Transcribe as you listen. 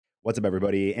What's up,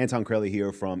 everybody? Anton Crowley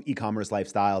here from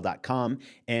ecommercelifestyle.com,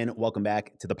 and welcome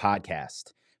back to the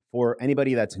podcast. For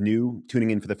anybody that's new,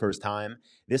 tuning in for the first time,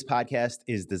 this podcast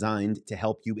is designed to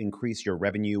help you increase your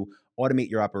revenue, automate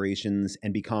your operations,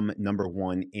 and become number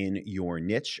one in your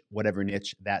niche, whatever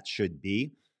niche that should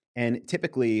be. And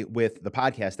typically, with the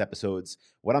podcast episodes,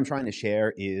 what I'm trying to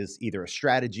share is either a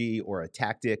strategy or a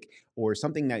tactic or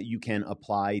something that you can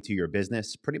apply to your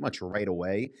business pretty much right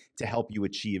away to help you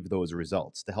achieve those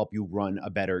results, to help you run a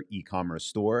better e-commerce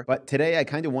store. But today I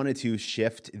kind of wanted to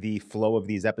shift the flow of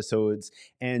these episodes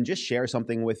and just share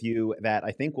something with you that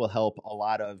I think will help a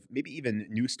lot of maybe even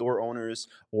new store owners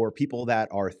or people that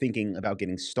are thinking about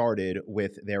getting started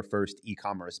with their first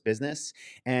e-commerce business.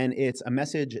 And it's a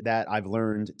message that I've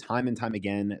learned time and time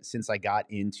again since I got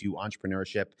into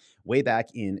entrepreneurship way back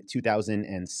in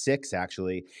 2006,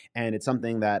 actually. And it's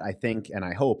something that I think and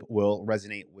I hope will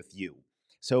resonate with you.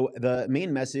 So, the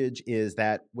main message is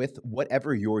that with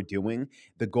whatever you're doing,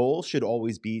 the goal should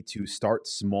always be to start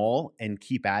small and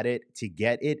keep at it to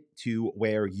get it to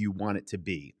where you want it to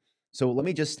be. So, let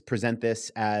me just present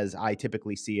this as I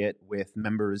typically see it with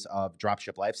members of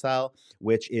Dropship Lifestyle,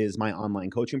 which is my online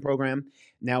coaching program.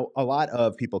 Now, a lot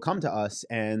of people come to us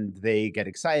and they get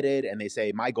excited and they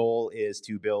say, my goal is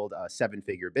to build a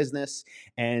 7-figure business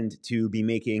and to be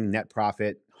making net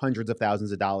profit hundreds of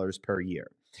thousands of dollars per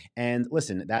year. And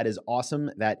listen, that is awesome.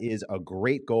 That is a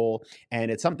great goal. And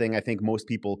it's something I think most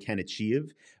people can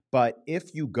achieve. But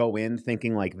if you go in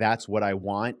thinking like that's what I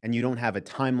want and you don't have a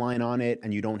timeline on it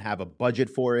and you don't have a budget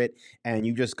for it and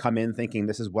you just come in thinking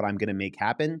this is what I'm going to make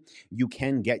happen, you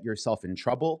can get yourself in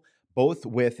trouble, both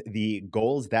with the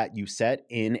goals that you set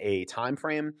in a time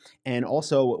frame and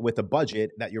also with a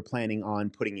budget that you're planning on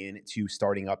putting into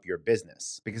starting up your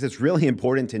business. Because it's really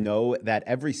important to know that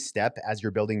every step as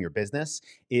you're building your business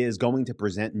is going to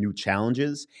present new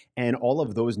challenges, and all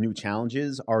of those new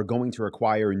challenges are going to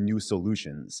require new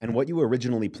solutions. And what you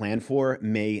originally planned for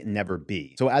may never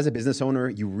be. So as a business owner,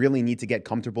 you really need to get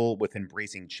comfortable with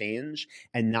embracing change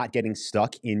and not getting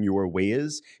stuck in your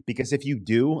ways, because if you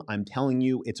do, I'm telling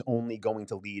you, it's only going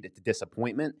to lead to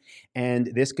disappointment. And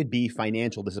this could be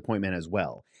financial disappointment as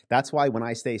well. That's why when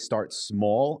I say start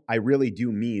small, I really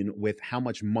do mean with how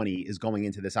much money is going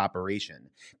into this operation.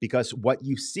 Because what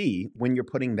you see when you're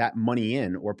putting that money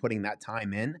in or putting that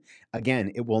time in,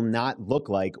 again, it will not look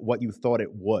like what you thought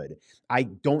it would. I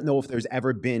don't know if there's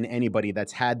ever been anybody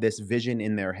that's had this vision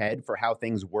in their head for how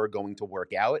things were going to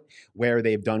work out, where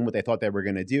they've done what they thought they were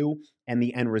going to do, and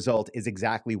the end result is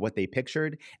exactly what they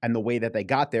pictured. And the way that they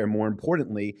got there, more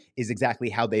importantly, is exactly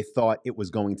how they thought it was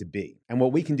going to be. And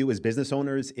what we can do as business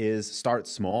owners is start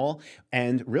small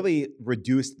and really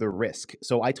reduce the risk.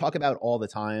 So I talk about all the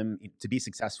time, to be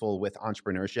successful with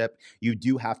entrepreneurship, you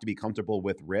do have to be comfortable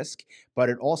with risk, but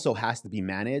it also has to be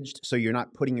managed so you're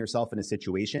not putting yourself in a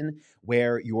situation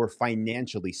where you're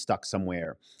financially stuck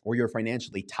somewhere or you're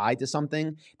financially tied to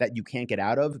something that you can't get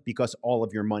out of because all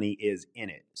of your money is in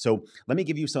it. So let me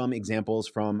give you some examples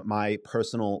from my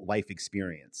personal life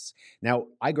experience. Now,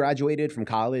 I graduated from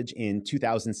college in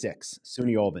 2006,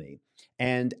 SUNY Albany.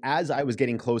 And as I was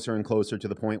getting closer and closer to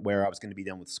the point where I was going to be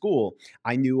done with school,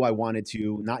 I knew I wanted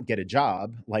to not get a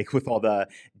job, like with all the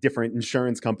different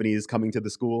insurance companies coming to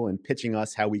the school and pitching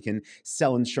us how we can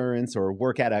sell insurance or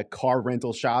work at a car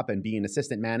rental shop and be an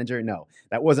assistant manager. No,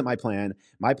 that wasn't my plan.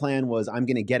 My plan was I'm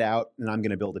going to get out and I'm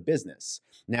going to build a business.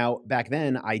 Now, back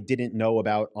then, I didn't know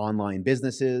about online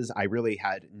businesses. I really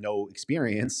had no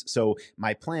experience. So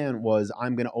my plan was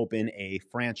I'm going to open a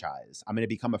franchise. I'm going to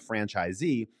become a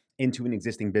franchisee into an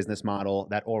existing business model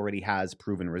that already has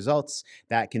proven results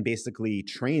that can basically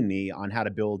train me on how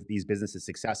to build these businesses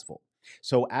successful.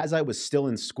 So as I was still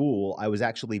in school, I was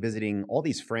actually visiting all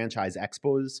these franchise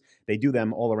expos. They do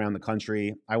them all around the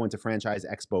country. I went to Franchise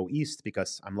Expo East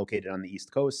because I'm located on the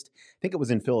East Coast. I think it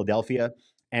was in Philadelphia,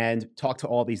 and talked to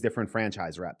all these different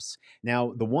franchise reps.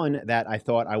 Now, the one that I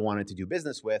thought I wanted to do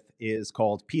business with is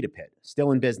called Pita Pit.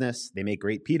 Still in business. They make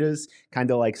great pitas,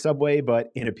 kind of like Subway, but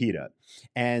in a pita.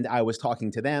 And I was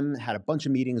talking to them, had a bunch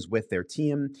of meetings with their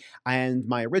team. And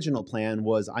my original plan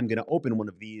was I'm going to open one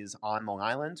of these on Long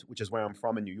Island, which is where I'm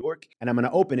from in New York. And I'm going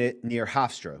to open it near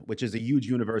Hofstra, which is a huge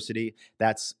university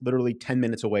that's literally 10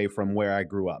 minutes away from where I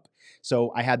grew up.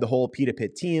 So I had the whole Pita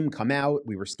Pit team come out.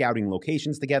 We were scouting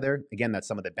locations together. Again, that's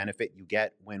some of the benefit you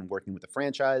get when working with a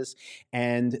franchise.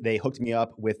 And they hooked me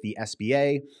up with the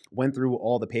SBA, went through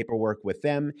all the paperwork with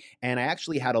them. And I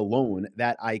actually had a loan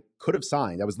that I could have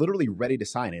signed. I was literally ready to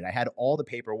sign it. I had all the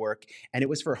paperwork and it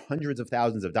was for hundreds of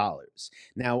thousands of dollars.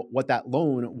 Now, what that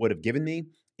loan would have given me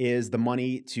is the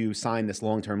money to sign this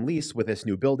long-term lease with this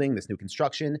new building, this new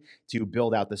construction, to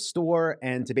build out the store,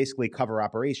 and to basically cover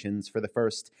operations for the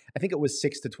first, I think it was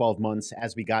 6 to 12 months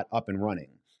as we got up and running.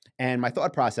 And my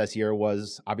thought process here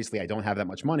was, obviously I don't have that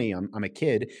much money. I'm a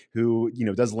kid who,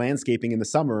 does landscaping in the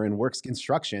summer and works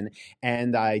construction,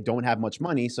 and I don't have much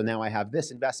money. So now I have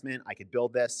this investment. I could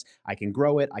build this. I can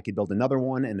grow it. I could build another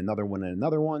one and another one and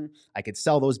another one. I could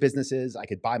sell those businesses. I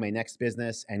could buy my next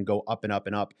business and go up and up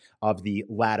and up of the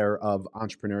ladder of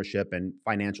entrepreneurship and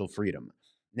financial freedom.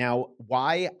 Now,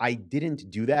 why I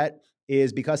didn't do that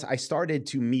is because I started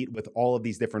to meet with all of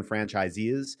these different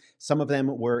franchisees. Some of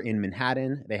them were in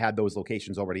Manhattan. They had those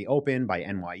locations already open by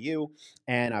NYU.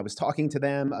 And I was talking to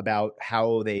them about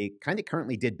how they kind of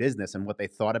currently did business and what they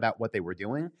thought about what they were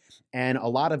doing. And a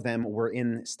lot of them were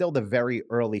in still the very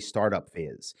early startup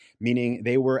phase, meaning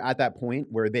they were at that point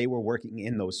where they were working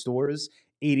in those stores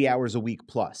 80 hours a week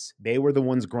plus. They were the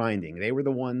ones grinding. They were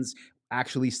the ones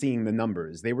actually seeing the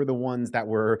numbers. They were the ones that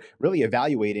were really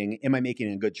evaluating, am I making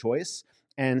a good choice?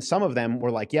 And some of them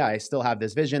were like, yeah, I still have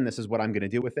this vision. This is what I'm going to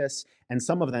do with this. And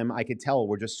some of them I could tell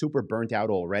were just super burnt out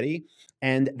already.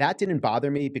 And that didn't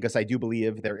bother me because I do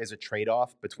believe there is a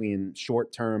trade-off between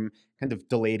short-term kind of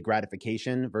delayed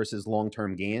gratification versus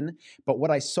long-term gain. But what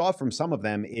I saw from some of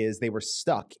them is they were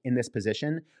stuck in this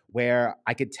position where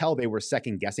I could tell they were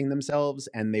second guessing themselves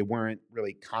and they weren't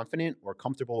really confident or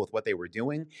comfortable with what they were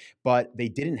doing, but they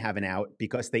didn't have an out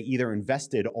because they either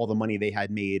invested all the money they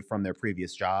had made from their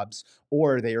previous jobs,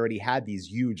 or they already had these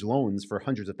huge loans for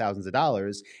hundreds of thousands of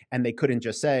dollars and they couldn't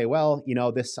just say, well,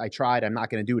 this I tried, I'm not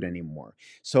going to do it anymore.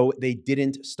 So they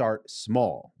didn't start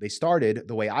small. They started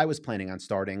the way I was planning on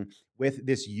starting, with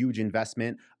this huge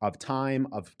investment of time,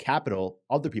 of capital,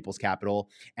 other people's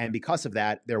capital. And because of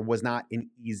that, there was not an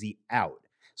easy out.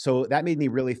 So that made me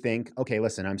really think, okay,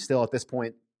 listen, I'm still at this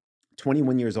point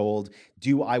 21 years old.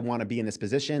 Do I want to be in this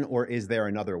position, or is there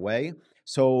another way?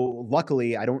 So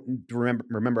luckily, I don't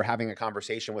remember having a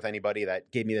conversation with anybody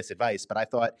that gave me this advice, but I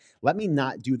thought, let me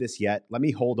not do this yet. Let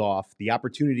me hold off. The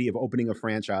opportunity of opening a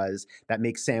franchise that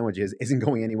makes sandwiches isn't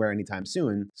going anywhere anytime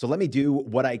soon. So let me do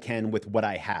what I can with what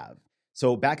I have.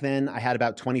 So back then, I had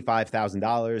about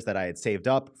 $25,000 that I had saved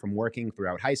up from working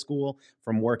throughout high school,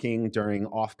 from working during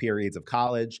off periods of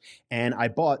college, and I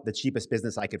bought the cheapest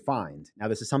business I could find. Now,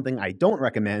 this is something I don't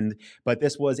recommend, but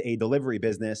this was a delivery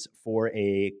business for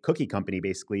a cookie company,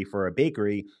 basically for a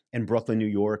bakery in Brooklyn, New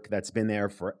York, that's been there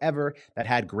forever, that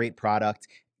had great product.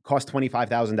 Cost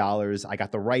 $25,000. I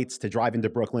got the rights to drive into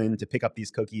Brooklyn to pick up these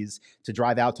cookies, to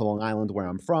drive out to Long Island, where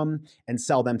I'm from, and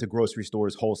sell them to grocery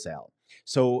stores wholesale.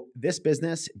 So this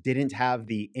business didn't have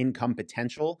the income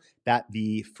potential that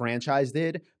the franchise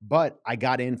did, but I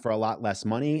got in for a lot less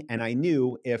money. And I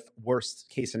knew if worst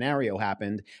case scenario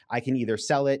happened, I can either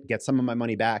sell it, get some of my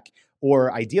money back,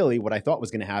 or ideally what I thought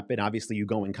was going to happen, obviously you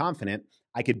go in confident,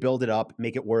 I could build it up,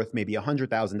 make it worth maybe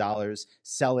 $100,000,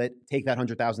 sell it, take that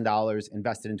 $100,000,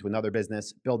 invest it into another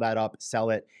business, build that up, sell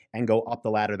it, and go up the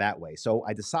ladder that way. So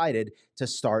I decided to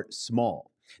start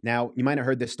small. Now, you might have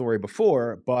heard this story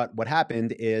before, but what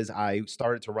happened is I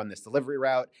started to run this delivery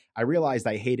route. I realized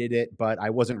I hated it, but I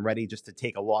wasn't ready just to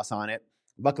take a loss on it.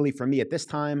 Luckily for me at this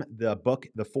time, the book,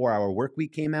 The 4-Hour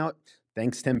Workweek, came out.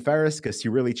 Thanks, Tim Ferriss, because he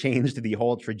really changed the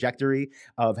whole trajectory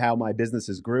of how my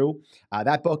businesses grew.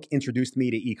 That book introduced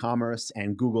me to e-commerce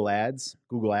and Google Ads,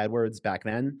 Google AdWords back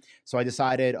then. So I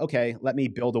decided, okay, let me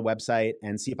build a website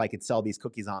and see if I could sell these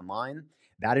cookies online.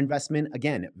 That investment,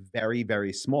 again, very,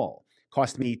 very small.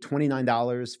 Cost me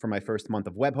 $29 for my first month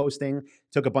of web hosting,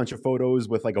 took a bunch of photos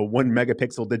with like a 1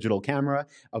 megapixel digital camera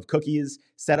of cookies,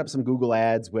 set up some Google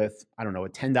ads with, I don't know, a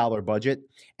 $10 budget.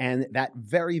 And that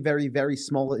very, very, very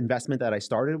small investment that I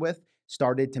started with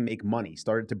started to make money,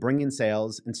 started to bring in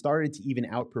sales, and started to even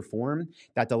outperform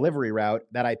that delivery route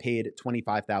that I paid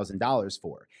 $25,000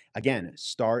 for. Again,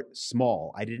 start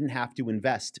small. I didn't have to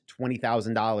invest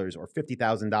 $20,000 or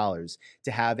 $50,000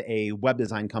 to have a web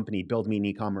design company build me an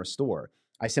e-commerce store.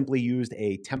 I simply used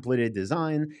a templated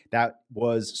design that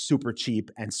was super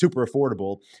cheap and super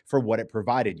affordable for what it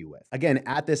provided you with. Again,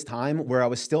 at this time where I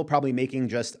was still probably making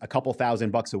just a couple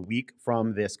 $1,000 a week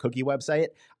from this cookie website,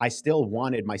 I still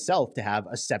wanted myself to have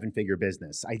a 7-figure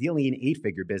business, ideally an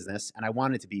 8-figure business, and I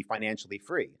wanted to be financially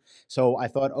free. So I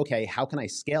thought, okay, how can I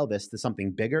scale this to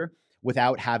something bigger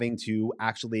without having to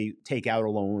actually take out a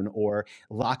loan or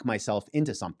lock myself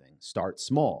into something? Start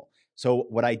small. So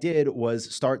what I did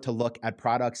was start to look at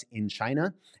products in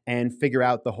China and figure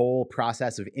out the whole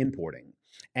process of importing.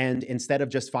 And instead of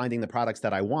just finding the products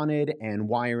that I wanted and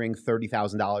wiring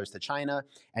 $30,000 to China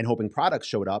and hoping products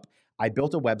showed up, I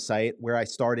built a website where I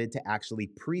started to actually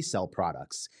pre-sell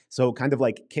products. So kind of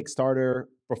like Kickstarter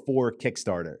before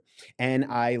Kickstarter. And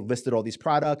I listed all these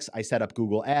products. I set up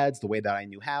Google Ads the way that I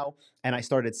knew how, and I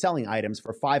started selling items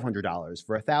for $500,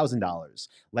 for $1,000,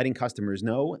 letting customers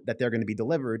know that they're going to be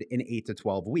delivered in 8 to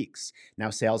 12 weeks. Now,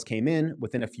 sales came in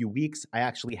within a few weeks. I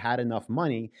actually had enough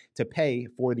money to pay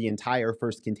for the entire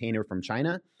first container from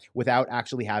China without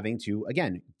actually having to,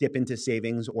 again, dip into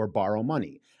savings or borrow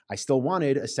money. I still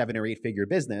wanted a 7 or 8 figure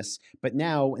business, but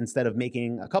now instead of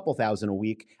making a couple thousand a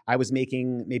week, I was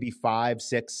making maybe $5,000,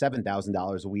 $6,000,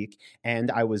 $7,000 a week,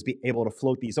 and I was able to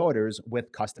float these orders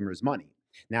with customers' money.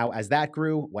 Now, as that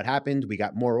grew, what happened? We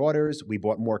got more orders, we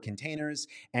bought more containers,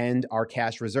 and our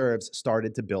cash reserves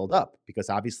started to build up because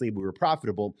obviously we were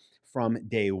profitable from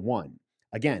day one.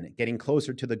 Again, getting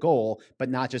closer to the goal, but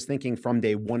not just thinking from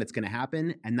day one it's going to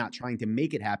happen and not trying to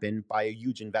make it happen by a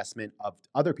huge investment of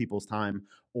other people's time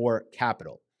or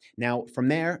capital. Now, from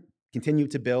there,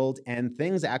 continued to build, and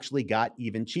things actually got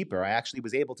even cheaper. I actually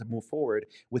was able to move forward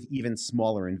with even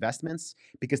smaller investments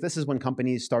because this is when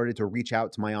companies started to reach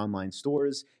out to my online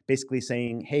stores, basically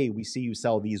saying, hey, we see you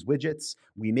sell these widgets.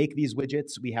 We make these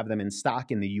widgets. We have them in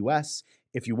stock in the US.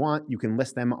 If you want, you can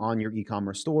list them on your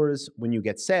e-commerce stores. When you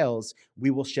get sales, we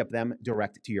will ship them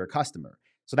direct to your customer.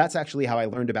 So that's actually how I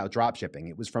learned about dropshipping.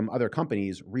 It was from other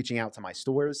companies reaching out to my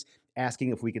stores, asking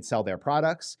if we could sell their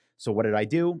products. So what did I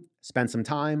do? Spent some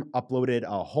time, uploaded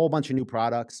a whole bunch of new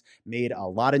products, made a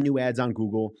lot of new ads on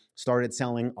Google, started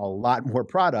selling a lot more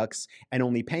products and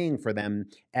only paying for them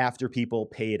after people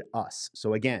paid us.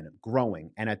 So again,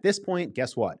 growing. And at this point,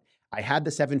 guess what? I had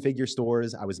the 7-figure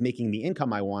stores, I was making the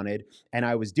income I wanted, and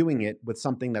I was doing it with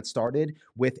something that started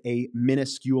with a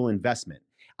minuscule investment.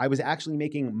 I was actually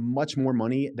making much more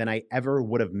money than I ever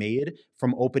would have made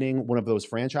from opening one of those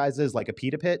franchises like a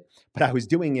Pita Pit, but I was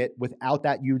doing it without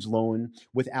that huge loan,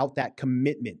 without that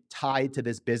commitment tied to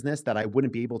this business that I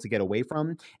wouldn't be able to get away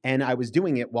from. And I was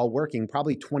doing it while working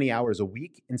probably 20 hours a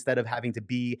week instead of having to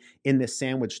be in this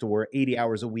sandwich store 80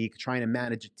 hours a week, trying to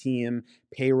manage a team,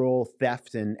 payroll,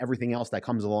 theft, and everything else that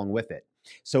comes along with it.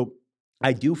 So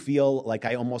I do feel like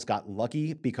I almost got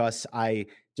lucky because I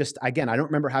don't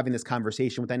remember having this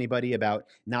conversation with anybody about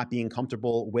not being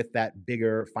comfortable with that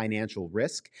bigger financial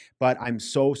risk. But I'm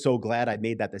so glad I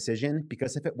made that decision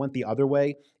because if it went the other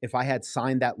way, if I had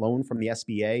signed that loan from the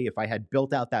SBA, if I had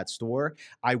built out that store,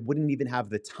 I wouldn't even have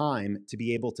the time to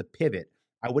be able to pivot.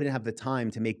 I wouldn't have the time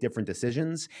to make different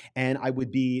decisions, and I would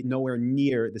be nowhere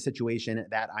near the situation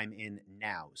that I'm in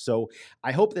now. So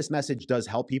I hope this message does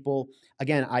help people.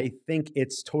 Again, I think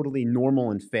it's totally normal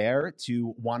and fair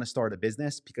to want to start a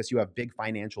business because you have big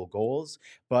financial goals,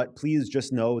 but please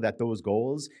just know that those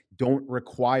goals don't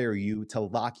require you to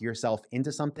lock yourself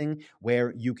into something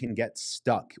where you can get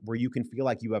stuck, where you can feel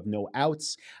like you have no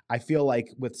outs. I feel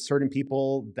like with certain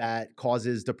people that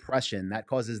causes depression, that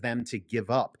causes them to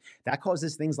give up, that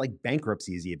causes things like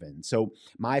bankruptcies even. So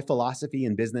my philosophy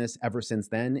in business ever since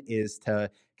then is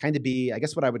to kind of be, I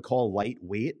guess what I would call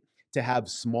lightweight, to have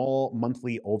small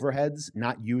monthly overheads,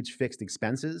 not huge fixed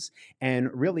expenses, and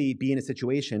really be in a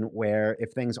situation where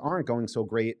if things aren't going so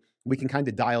great, we can kind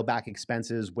of dial back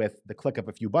expenses with the click of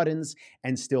a few buttons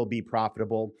and still be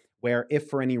profitable. Where if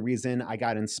for any reason I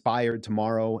got inspired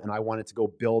tomorrow and I wanted to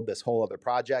go build this whole other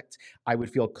project, I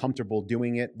would feel comfortable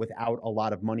doing it without a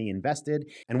lot of money invested,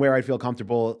 and where I'd feel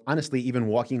comfortable, honestly, even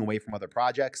walking away from other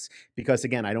projects because,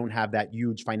 again, I don't have that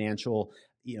huge financial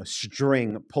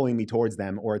string pulling me towards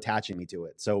them or attaching me to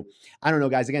it. So I don't know,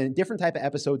 guys. Again, different type of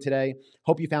episode today.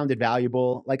 Hope you found it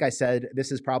valuable. Like I said,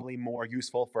 this is probably more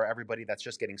useful for everybody that's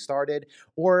just getting started,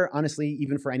 or honestly,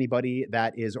 even for anybody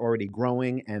that is already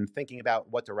growing and thinking about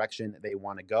what direction they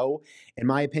want to go. In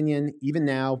my opinion, even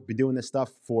now, I've been doing this stuff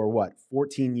for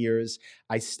 14 years.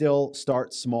 I still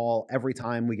start small every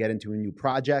time we get into a new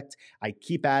project. I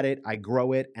keep at it, I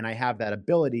grow it, and I have that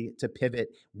ability to pivot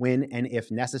when and if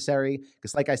necessary.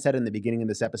 Because like I said in the beginning of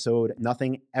this episode,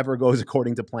 nothing ever goes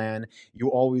according to plan. You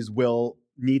always will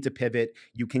need to pivot.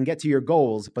 You can get to your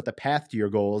goals, but the path to your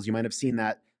goals, you might have seen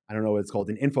that, I don't know what it's called,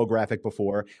 an infographic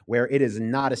before, where it is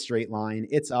not a straight line.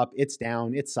 It's up, it's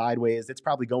down, it's sideways. It's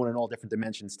probably going in all different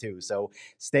dimensions too. So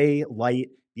stay light,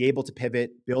 be able to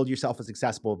pivot, build yourself a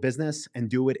successful business, and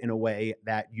do it in a way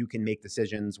that you can make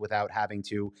decisions without having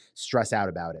to stress out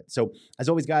about it. So as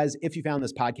always, guys, if you found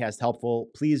this podcast helpful,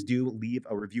 please do leave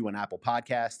a review on Apple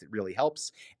Podcasts. It really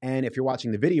helps. And if you're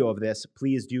watching the video of this,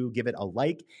 please do give it a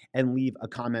like and leave a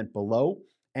comment below.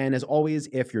 And as always,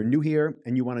 if you're new here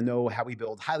and you want to know how we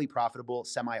build highly profitable,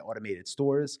 semi-automated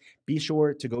stores, be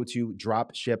sure to go to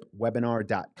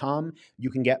dropshipwebinar.com. You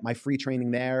can get my free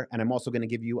training there. And I'm also going to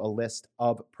give you a list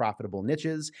of profitable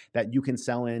niches that you can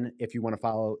sell in if you want to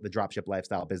follow the dropship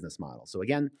lifestyle business model. So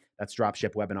again, that's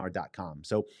dropshipwebinar.com.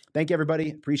 So thank you,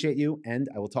 everybody. Appreciate you. And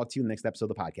I will talk to you in the next episode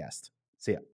of the podcast. See ya.